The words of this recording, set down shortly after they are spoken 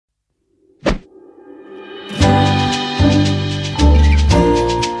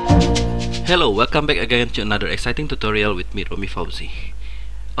Hello, welcome back again to another exciting tutorial with me, Romi Fauzi.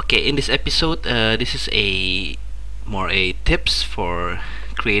 Okay, in this episode, this is a tips for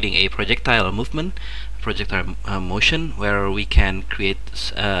creating a projectile movement, projectile motion, where we can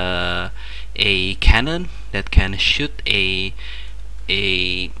create a cannon that can shoot a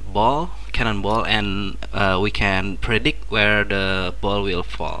cannonball, and we can predict where the ball will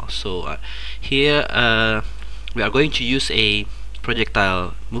fall. So here we are going to use a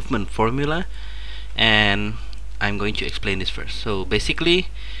projectile movement formula, and I'm going to explain this first. So basically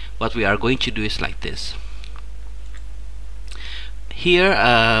what we are going to do is like this. Here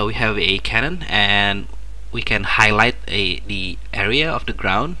we have a cannon, and we can highlight the area of the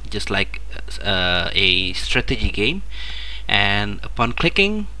ground just like a strategy game, and upon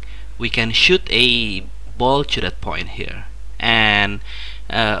clicking we can shoot a ball to that point here. And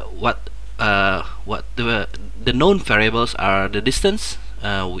what the known variables are the distance.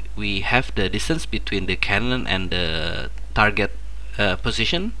 We have the distance between the cannon and the target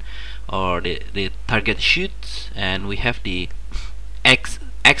position, or the target shoots, and we have the x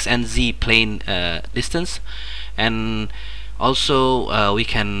and z plane distance, and also we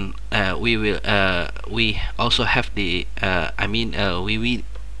also have the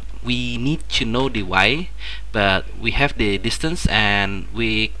we need to know the y, but we have the distance, and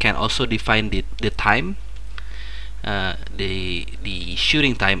we can also define the time, the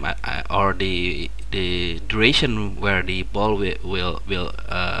shooting time, or the duration where the ball will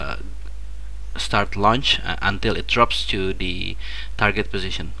start launch until it drops to the target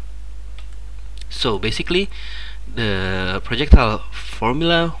position. So basically the projectile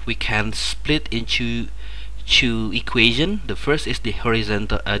formula we can split into two equation. The first is the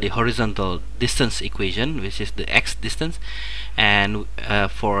horizontal distance equation, which is the x distance, and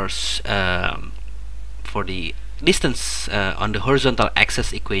for the distance on the horizontal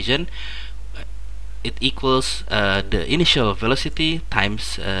axis equation, it equals the initial velocity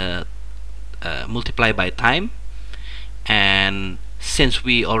times multiplied by time. And since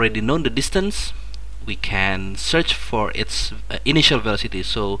we already know the distance, we can search for its initial velocity.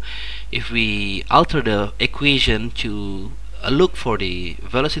 So if we alter the equation to look for the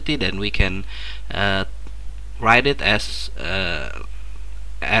velocity, then we can write it as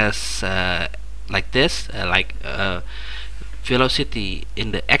like this, velocity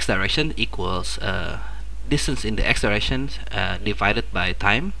in the x direction equals distance in the x direction divided by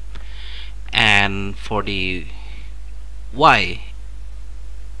time. And for the y,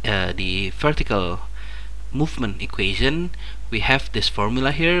 the vertical movement equation, we have this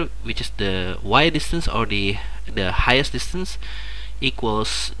formula here, which is the y distance, or the highest distance,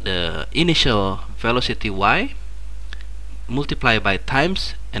 equals the initial velocity y multiplied by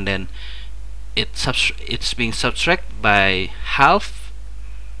times, and then it's being subtracted by half,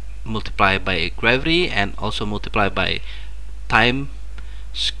 multiplied by gravity, and also multiplied by time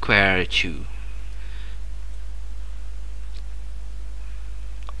square 2.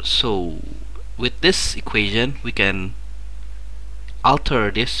 So with this equation we can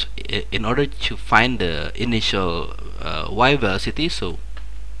alter this in order to find the initial y velocity. So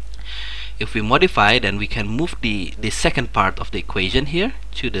if we modify, then we can move the second part of the equation here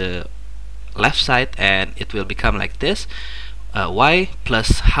to the left side, and it will become like this: y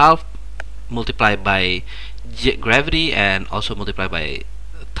plus half multiplied by gravity and also multiplied by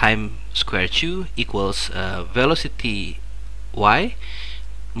time square 2 equals velocity y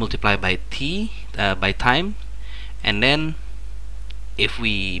multiplied by t by time. And then if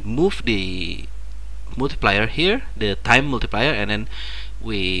we move the multiplier here, the time multiplier, and then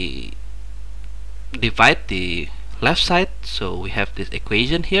we divide the left side, so we have this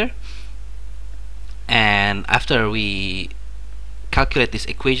equation here. And after we calculate this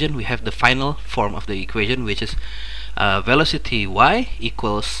equation, we have the final form of the equation, which is velocity y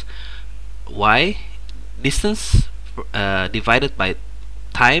equals y distance divided by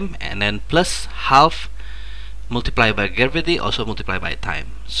time, and then plus half multiplied by gravity, also multiplied by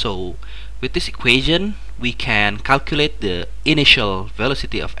time. So with this equation we can calculate the initial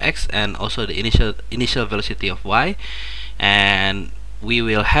velocity of x and also the initial velocity of y, and we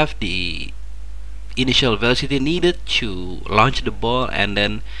will have the initial velocity needed to launch the ball, and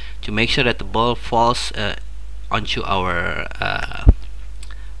then to make sure that the ball falls onto our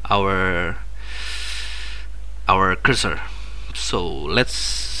cursor. So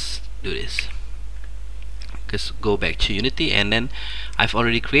let's do this. Just go back to Unity, and then I've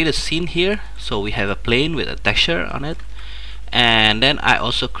already created a scene here. So we have a plane with a texture on it, and then I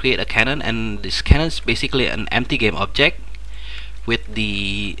also create a cannon, and this cannon is basically an empty game object with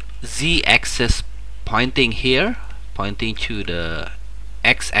the z-axis pointing here, pointing to the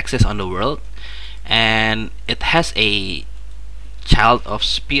x-axis on the world, and it has a child of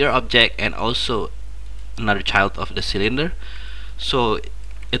sphere object and also another child of the cylinder. So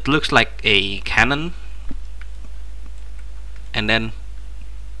it looks like a cannon, and then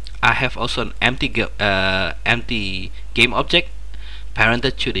I have also an empty game object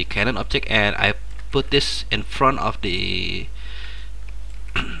parented to the cannon object, and I put this in front of the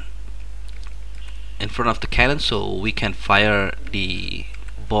cannon, so we can fire the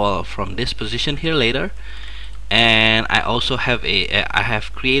ball from this position here later. And I also have I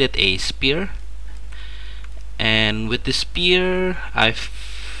have created a spear, and with the spear I've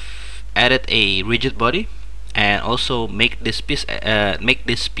added a rigid body, and also make this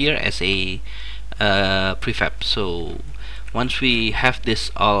spear as a prefab. So once we have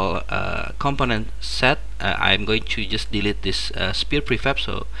this all component set, I'm going to just delete this spear prefab,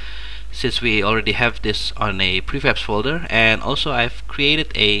 so since we already have this on a prefabs folder. And also I've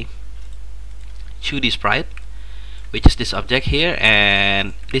created a 2D sprite, which is this object here,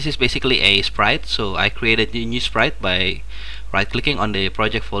 and this is basically a sprite. So I created a new sprite by right clicking on the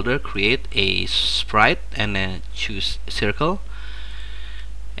project folder, create a sprite, and then choose circle,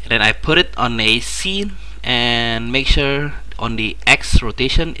 and then I put it on a scene, and make sure on the X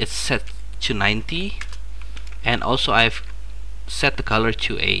rotation it's set to 90, and also I've set the color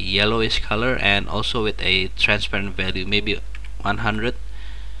to a yellowish color, and also with a transparent value, maybe 100.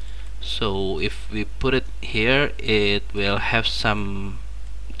 So if we put it here, it will have some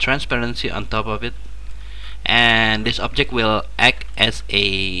transparency on top of it, and this object will act as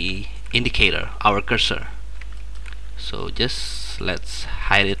a indicator, our cursor. So just let's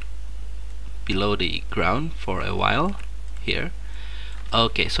hide it below the ground for a while here.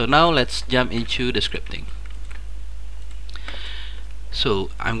 Okay, so now let's jump into the scripting.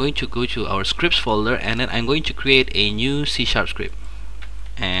 So I'm going to go to our scripts folder, and then I'm going to create a new C# script,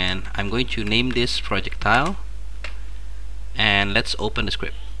 and I'm going to name this projectile, and let's open the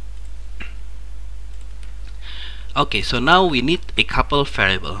script. Okay, so now we need a couple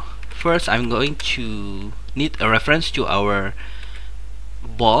variable. First, I'm going to need a reference to our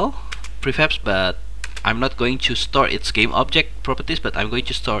ball prefabs, but I'm not going to store its game object properties, but I'm going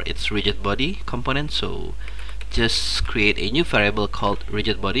to store its rigid body component. So just create a new variable called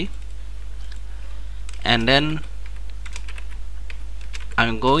rigid body, and then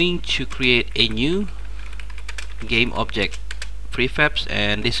I'm going to create a new game object prefabs,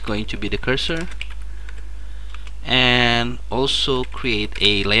 and this is going to be the cursor, and also create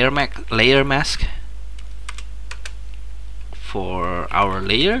a layer mask for our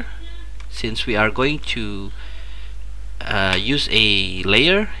layer, since we are going to use a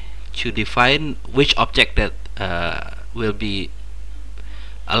layer to define which object that will be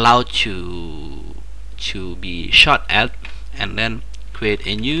allowed to be shot at, and then create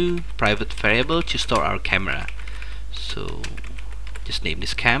a new private variable to store our camera. So just name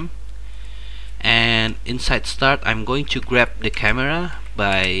this cam, and inside start I'm going to grab the camera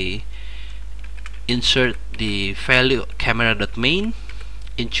by insert the value camera.main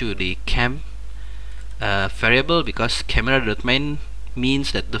into the cam variable, because camera.main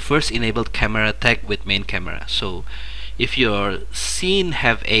means that the first enabled camera tag with main camera. So if your scene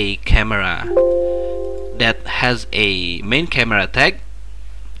have a camera that has a main camera tag,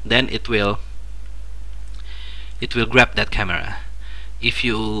 then it will grab that camera. If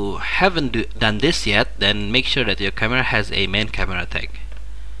you haven't done this yet, then make sure that your camera has a main camera tag.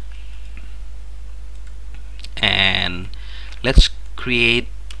 And let's create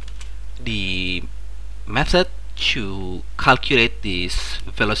the method to calculate this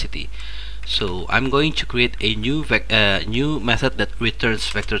velocity. So I'm going to create a new method that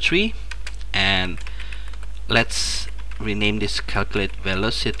returns vector3, and let's rename this calculate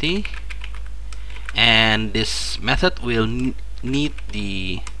velocity, and this method will need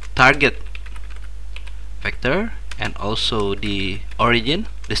the target vector and also the origin,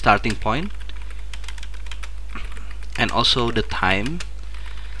 the starting point, and also the time,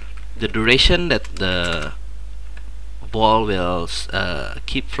 the duration that the ball will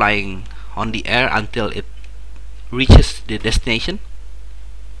keep flying on the air until it reaches the destination.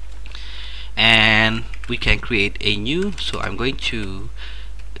 And we can create a new, so I'm going to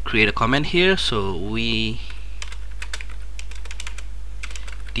create a comment here. So we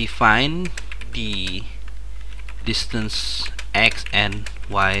define the distance x and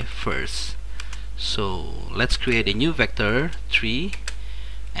y first. So let's create a new vector 3,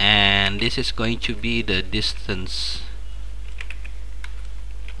 and this is going to be the distance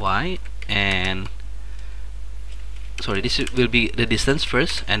y, and sorry, this will be the distance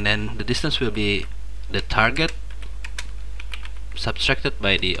first, and then the distance will be the target subtracted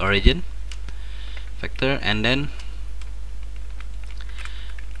by the origin vector, and then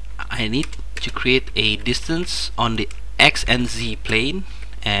I need to create a distance on the x and z plane,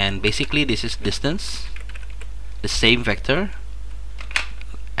 and basically this is distance, the same vector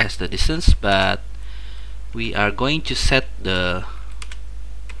as the distance, but we are going to set the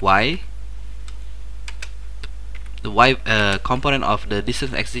y component of the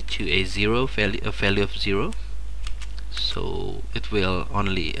distance xz to a value of 0, so it will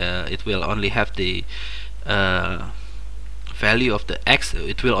only have the value of the x.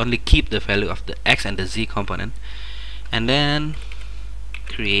 It will only keep the value of the x and the z component, and then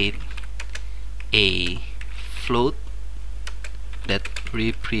create a float that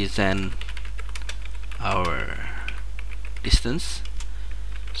represent our distance.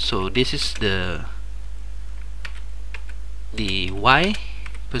 So this is the y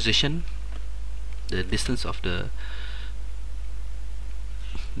position, the distance of the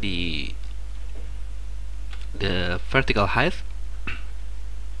vertical height,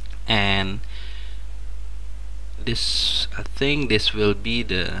 and this, I think this will be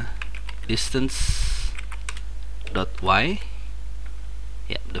the distance dot y,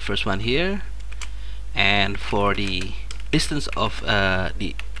 yeah, the first one here. And for the distance of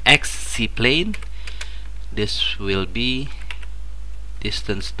the xz plane, this will be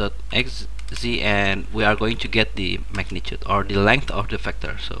distance dot xz, and we are going to get the magnitude or the length of the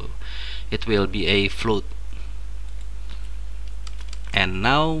vector, so it will be a float. And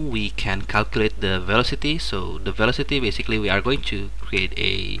now we can calculate the velocity. So the velocity, basically we are going to create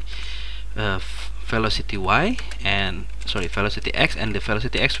a velocity y and velocity x, and the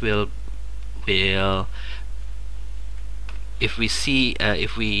velocity x will if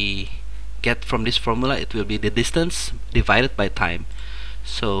we get from this formula, it will be the distance divided by time.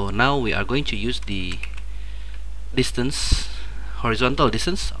 So now we are going to use the distance, horizontal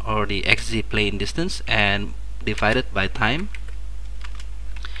distance or the xz plane distance, and divided by time.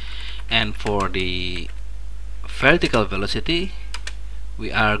 And for the vertical velocity,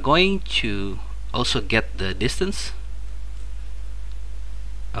 we are going to also get the distance,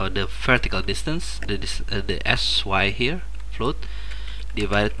 or the vertical distance, the sy here, float,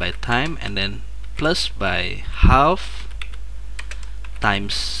 divided by time, and then plus by half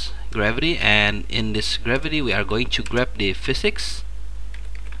times gravity. And in this gravity we are going to grab the physics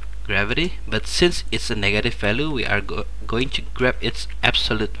gravity, but since it's a negative value, we are going to grab its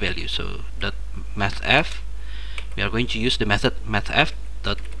absolute value. So dot mathf, we are going to use the method mathf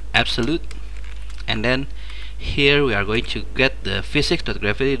dot absolute, and then here we are going to get the physics dot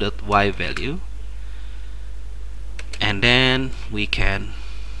gravity dot y value, and then we can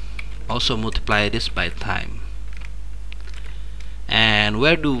also multiply this by time. And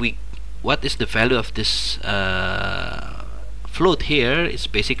what is the value of this float here? Is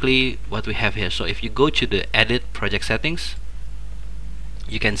basically what we have here. So if you go to the edit project settings,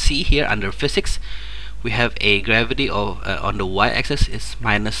 you can see here under physics we have a gravity of on the y-axis is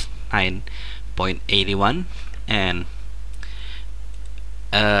minus 9.81, and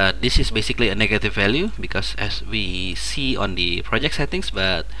this is basically a negative value because as we see on the project settings,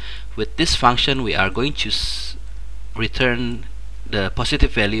 but with this function we are going to return the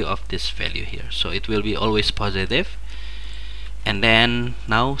positive value of this value here, so it will be always positive. And then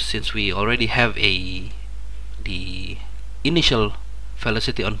now, since we already have the initial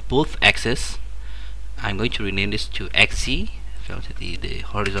velocity on both axes, I'm going to rename this to xz, velocity, the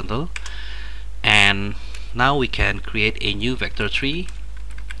horizontal, and now we can create a new vector tree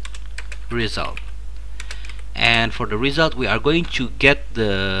result. And for the result, we are going to get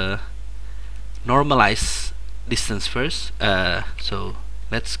the normalized distance first. So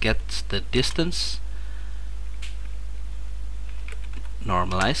let's get the distance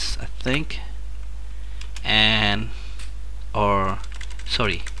normalized, I think, and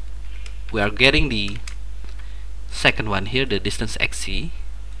we are getting the second one here, the distance xc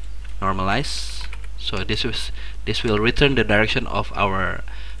normalized. So this will return the direction of our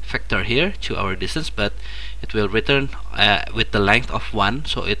vector here to our distance, but it will return with the length of 1,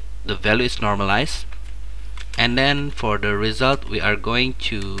 so the value is normalized. And then for the result, we are going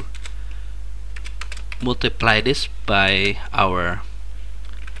to multiply this by our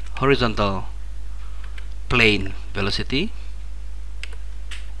horizontal plane velocity,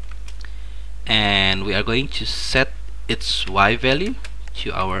 and we are going to set its y value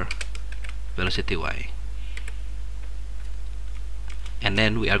to our velocity y, and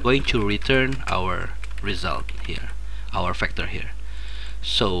then we are going to return our result here, our vector here.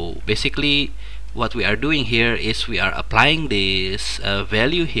 So basically what we are doing here is we are applying this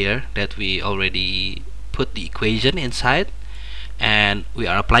value here that we already put the equation inside, and we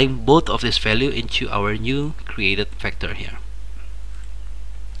are applying both of this value into our new created vector here.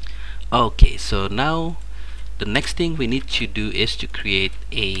 Okay, so now the next thing we need to do is to create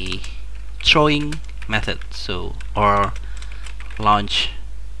a throwing method, so or launch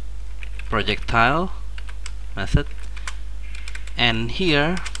projectile method. And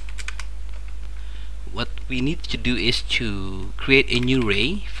here what we need to do is to create a new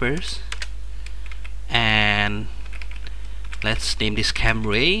ray first, and let's name this cam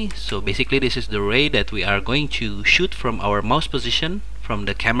ray. So basically this is the ray that we are going to shoot from our mouse position from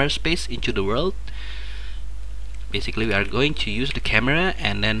the camera space into the world. Basically we are going to use the camera,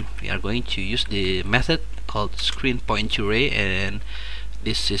 and then we are going to use the method called screen point to ray, and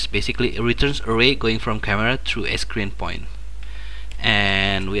this is basically it returns a ray going from camera through a screen point.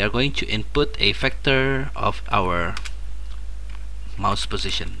 And we are going to input a vector of our mouse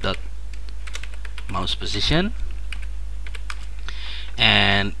position dot mouse position,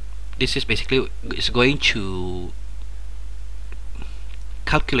 and this is basically is going to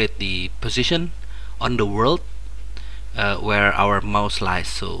calculate the position on the world where our mouse lies.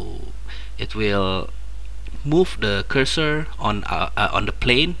 So it will move the cursor on the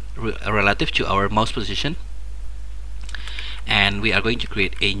plane relative to our mouse position, and we are going to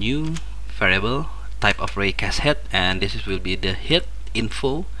create a new variable type of raycast head, and this will be the head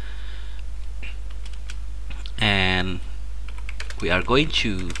info, and we are going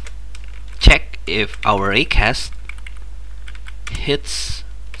to check if our raycast hits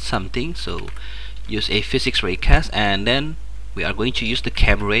something. So use a physics raycast, and then we are going to use the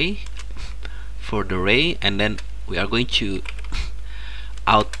cam ray for the ray, and then we are going to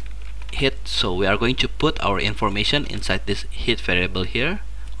out hit. So we are going to put our information inside this hit variable here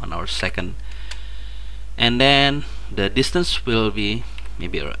on our second, and then the distance will be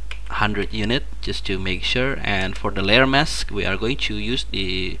maybe 100 unit just to make sure. And for the layer mask we are going to use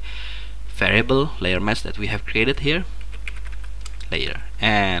the variable layer mask that we have created here, layer,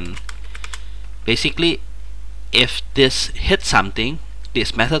 and basically if this hits something,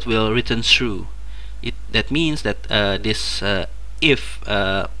 this method will return true. That means that this if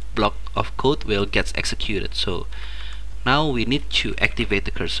block of code will get executed. So now we need to activate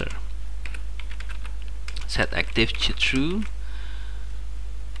the cursor, set active to true,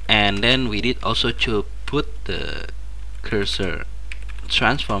 and then we need also to put the cursor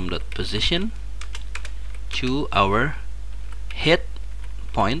transform the position to our hit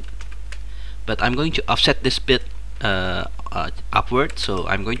point, but I'm going to offset this bit upward, so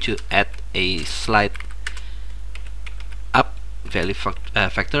I'm going to add a slight up value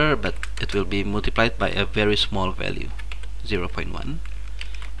factor, but it will be multiplied by a very small value, 0.1,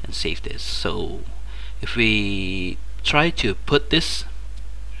 and save this. So if we try to put this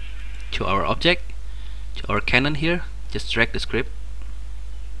to our object, to our cannon here, just drag the script,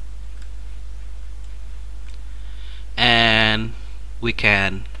 and we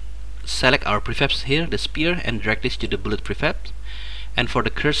can select our prefabs here, the spear, and drag this to the bullet prefabs. And for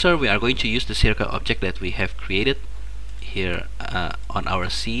the cursor we are going to use the circle object that we have created here on our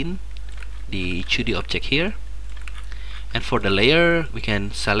scene, the 2D object here. And for the layer we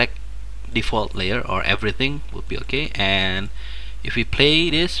can select default layer, or everything would be okay. And if we play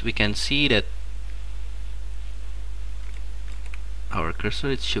this, we can see that our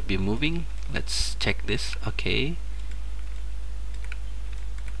cursor, it should be moving. Let's check this. Okay.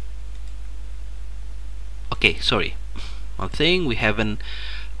 Okay, sorry, one thing, we haven't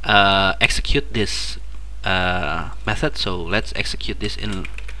execute this method, so let's execute this in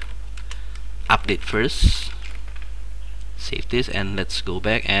update first. Save this, and let's go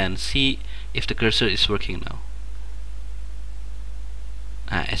back and see if the cursor is working now.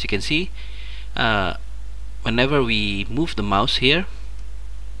 As you can see, whenever we move the mouse here,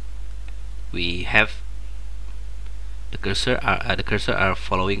 we have the cursor are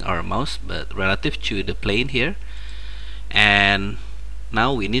following our mouse, but relative to the plane here. And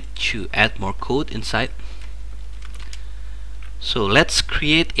now we need to add more code inside. So let's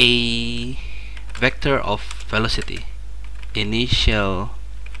create a vector of velocity initial,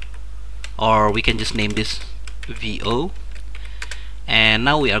 or we can just name this VO. And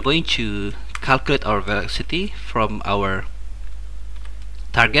now we are going to calculate our velocity from our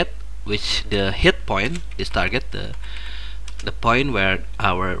target, which the hit point, this target, the point where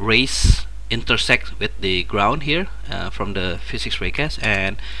our rays intersect with the ground here from the physics raycast,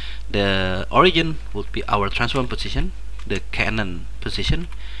 and the origin would be our transform position, the cannon position.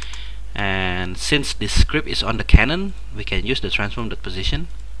 And since this script is on the cannon, we can use the transform position.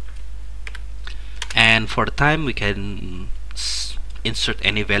 And for the time, we can insert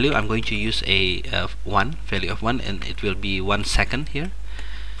any value. I'm going to use a 1 value of 1, and it will be 1 second here.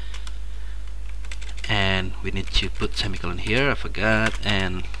 And we need to put semicolon here, I forgot.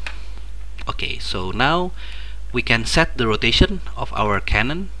 And okay, so now we can set the rotation of our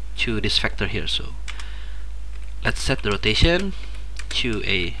cannon to this vector here. So let's set the rotation to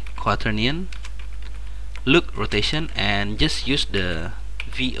a quaternion look rotation, and just use the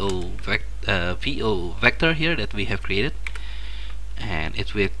VO vector here that we have created, and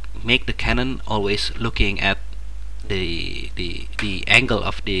it will make the cannon always looking at the angle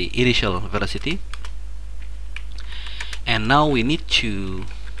of the initial velocity. And now we need to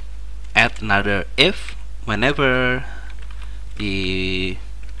add another if. Whenever the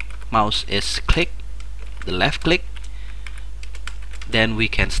mouse is clicked, the left click, then we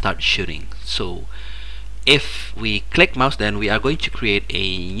can start shooting. So if we click mouse, then we are going to create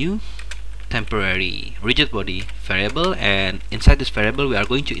a new temporary rigid body variable, and inside this variable we are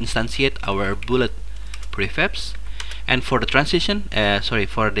going to instantiate our bullet prefabs. And for the transition,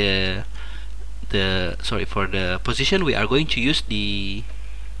 for the position, we are going to use the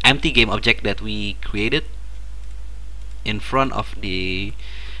empty game object that we created in front of the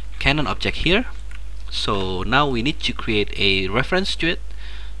cannon object here. So now we need to create a reference to it.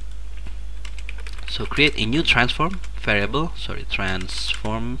 So create a new transform variable,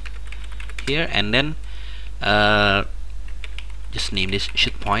 transform here, and then just name this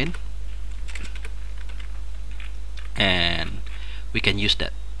shoot point, and we can use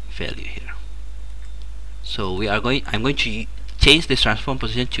that value here. So I'm going to change this transform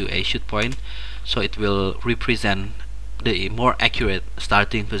position to a shoot point, so it will represent the more accurate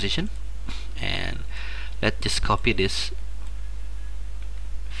starting position. And let's just copy this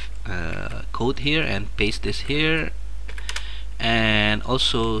code here and paste this here, and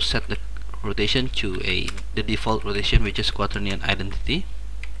also set the rotation to the default rotation, which is quaternion identity.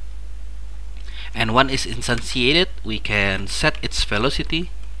 And once it's instantiated, we can set its velocity,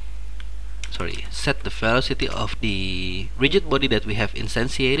 set the velocity of the rigid body that we have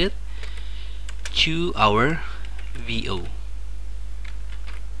instantiated to our VO,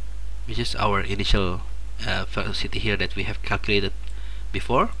 which is our initial velocity here that we have calculated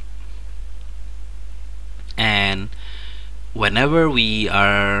before. And whenever we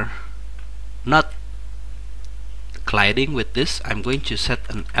are not colliding with this, I'm going to set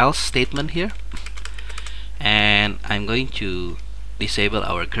an else statement here, and I'm going to disable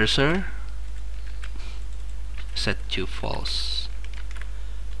our cursor, set to false.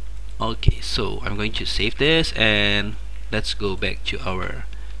 Okay, so I'm going to save this, and let's go back to our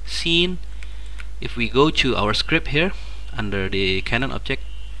scene. If we go to our script here under the cannon object,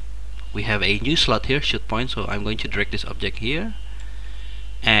 we have a new slot here, shoot point. So I'm going to drag this object here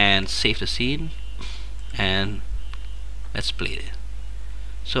and save the scene, and let's play it.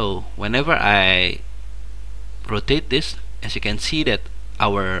 So whenever I rotate this, as you can see that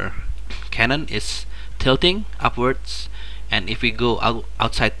our cannon is tilting upwards, and if we go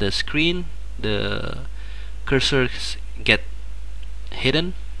outside the screen, the cursors get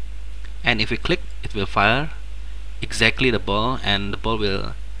hidden, and if we click, it will fire exactly the ball, and the ball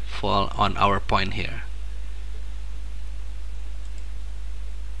will fall on our point here.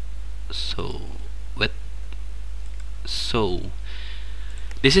 So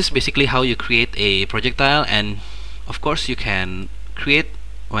this is basically how you create a projectile. And of course you can create,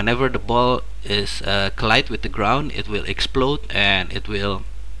 whenever the ball is collide with the ground, it will explode and it will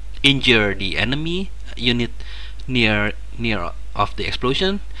injure the enemy unit near of the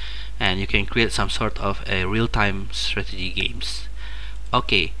explosion, and you can create some sort of a real-time strategy games.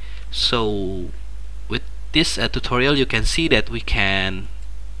 Okay, so with this tutorial, you can see that we can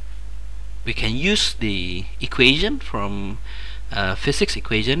use the equation from physics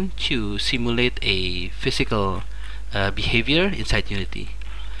equation to simulate a physical behavior inside Unity.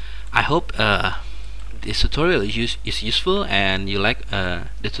 I hope this tutorial is useful and you like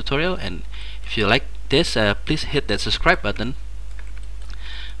the tutorial, and if you like this, please hit that subscribe button,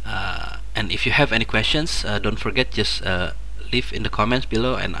 and if you have any questions, don't forget, just leave in the comments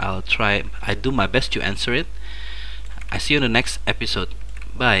below, and I do my best to answer it. I see you in the next episode.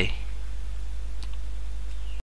 Bye.